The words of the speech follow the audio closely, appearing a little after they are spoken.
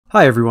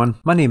Hi everyone,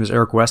 my name is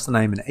Eric West and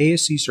I am an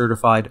ASC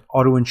certified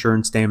auto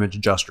insurance damage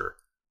adjuster.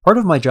 Part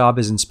of my job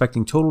is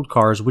inspecting totaled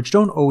cars which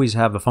don't always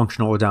have a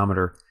functional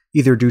odometer,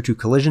 either due to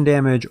collision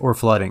damage or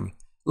flooding.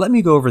 Let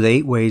me go over the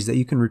 8 ways that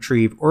you can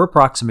retrieve or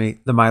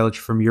approximate the mileage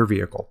from your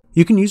vehicle.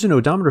 You can use an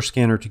odometer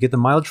scanner to get the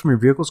mileage from your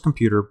vehicle's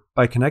computer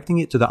by connecting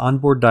it to the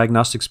onboard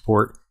diagnostics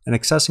port and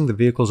accessing the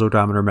vehicle's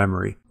odometer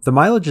memory. The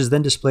mileage is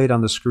then displayed on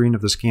the screen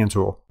of the scan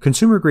tool.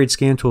 Consumer-grade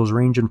scan tools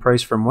range in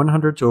price from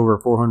 $100 to over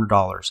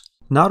 $400.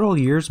 Not all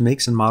years,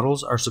 makes, and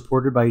models are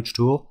supported by each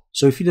tool,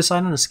 so if you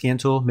decide on a scan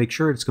tool, make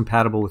sure it's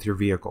compatible with your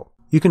vehicle.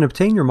 You can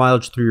obtain your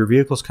mileage through your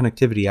vehicle's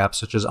connectivity apps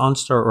such as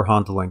OnStar or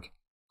Honda Link.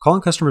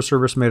 Calling customer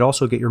service might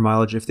also get your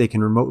mileage if they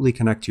can remotely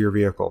connect to your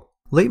vehicle.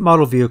 Late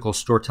model vehicles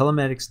store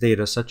telematics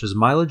data such as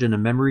mileage and a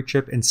memory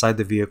chip inside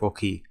the vehicle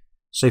key.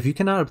 So if you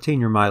cannot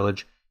obtain your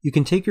mileage, you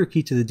can take your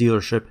key to the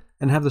dealership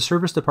and have the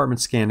service department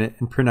scan it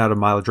and print out a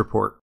mileage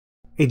report.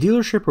 A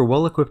dealership or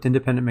well-equipped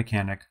independent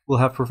mechanic will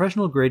have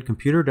professional-grade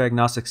computer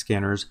diagnostic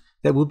scanners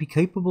that will be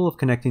capable of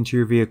connecting to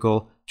your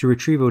vehicle to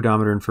retrieve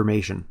odometer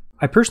information.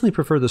 I personally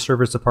prefer the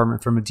service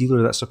department from a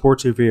dealer that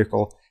supports your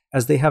vehicle,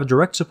 as they have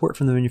direct support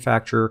from the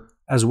manufacturer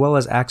as well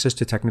as access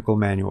to technical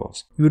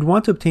manuals. You would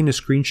want to obtain a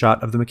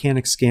screenshot of the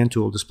mechanic's scan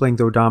tool displaying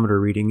the odometer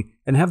reading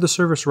and have the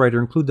service writer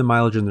include the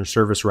mileage in their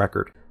service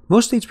record.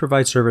 Most states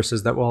provide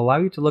services that will allow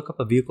you to look up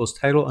a vehicle's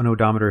title and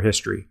odometer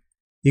history.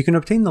 You can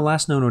obtain the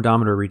last known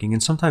odometer reading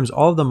and sometimes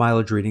all of the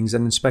mileage readings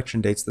and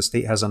inspection dates the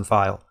state has on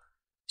file.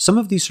 Some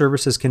of these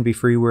services can be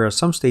free, whereas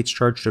some states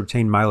charge to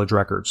obtain mileage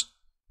records.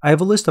 I have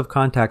a list of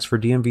contacts for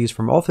DMVs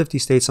from all 50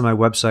 states on my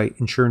website,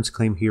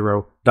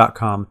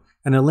 insuranceclaimhero.com,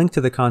 and a link to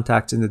the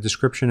contacts in the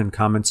description and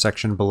comments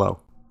section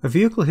below. A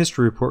vehicle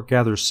history report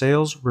gathers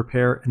sales,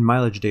 repair, and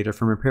mileage data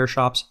from repair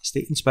shops,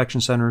 state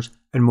inspection centers,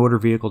 and motor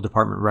vehicle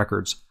department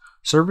records.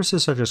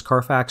 Services such as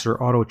Carfax or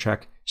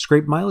AutoCheck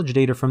scrape mileage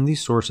data from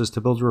these sources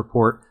to build a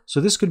report, so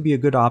this could be a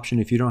good option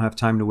if you don't have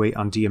time to wait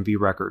on DMV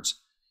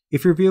records.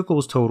 If your vehicle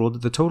was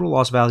totaled, the total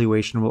loss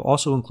valuation will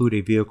also include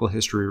a vehicle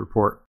history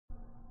report.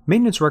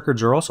 Maintenance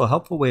records are also a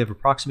helpful way of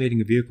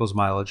approximating a vehicle's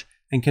mileage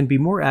and can be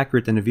more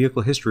accurate than a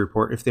vehicle history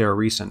report if they are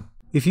recent.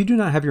 If you do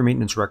not have your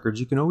maintenance records,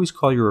 you can always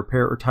call your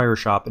repair or tire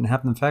shop and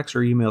have them fax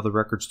or email the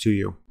records to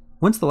you.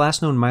 Once the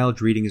last known mileage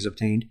reading is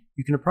obtained,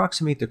 you can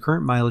approximate the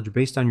current mileage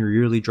based on your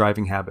yearly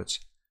driving habits.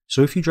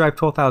 So if you drive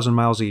 12,000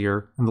 miles a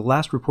year and the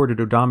last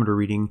reported odometer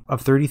reading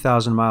of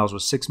 30,000 miles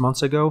was 6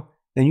 months ago,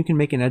 then you can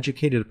make an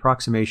educated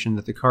approximation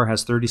that the car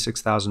has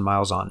 36,000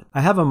 miles on it.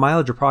 I have a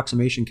mileage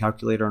approximation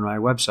calculator on my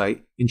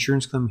website,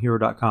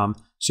 insuranceclaimhero.com,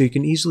 so you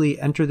can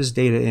easily enter this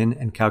data in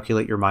and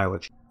calculate your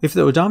mileage. If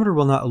the odometer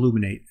will not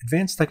illuminate,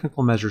 advanced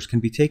technical measures can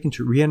be taken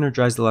to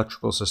re-energize the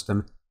electrical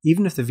system,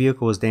 even if the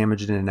vehicle was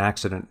damaged in an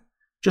accident.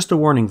 Just a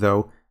warning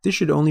though, this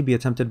should only be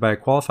attempted by a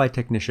qualified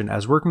technician,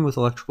 as working with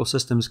electrical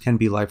systems can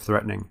be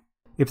life-threatening.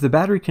 If the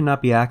battery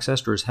cannot be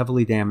accessed or is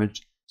heavily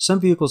damaged, some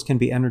vehicles can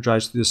be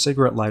energized through the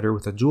cigarette lighter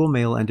with a dual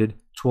male-ended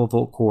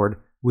 12-volt cord,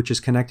 which is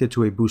connected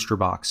to a booster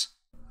box.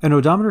 An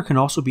odometer can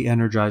also be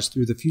energized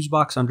through the fuse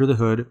box under the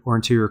hood or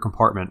interior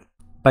compartment.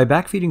 By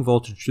backfeeding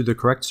voltage through the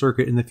correct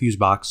circuit in the fuse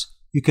box,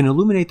 you can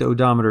illuminate the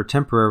odometer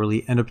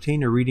temporarily and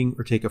obtain a reading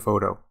or take a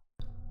photo.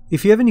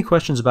 If you have any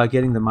questions about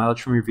getting the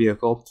mileage from your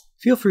vehicle,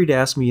 feel free to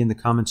ask me in the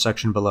comments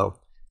section below.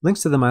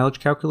 Links to the mileage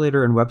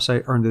calculator and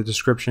website are in the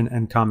description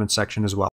and comments section as well.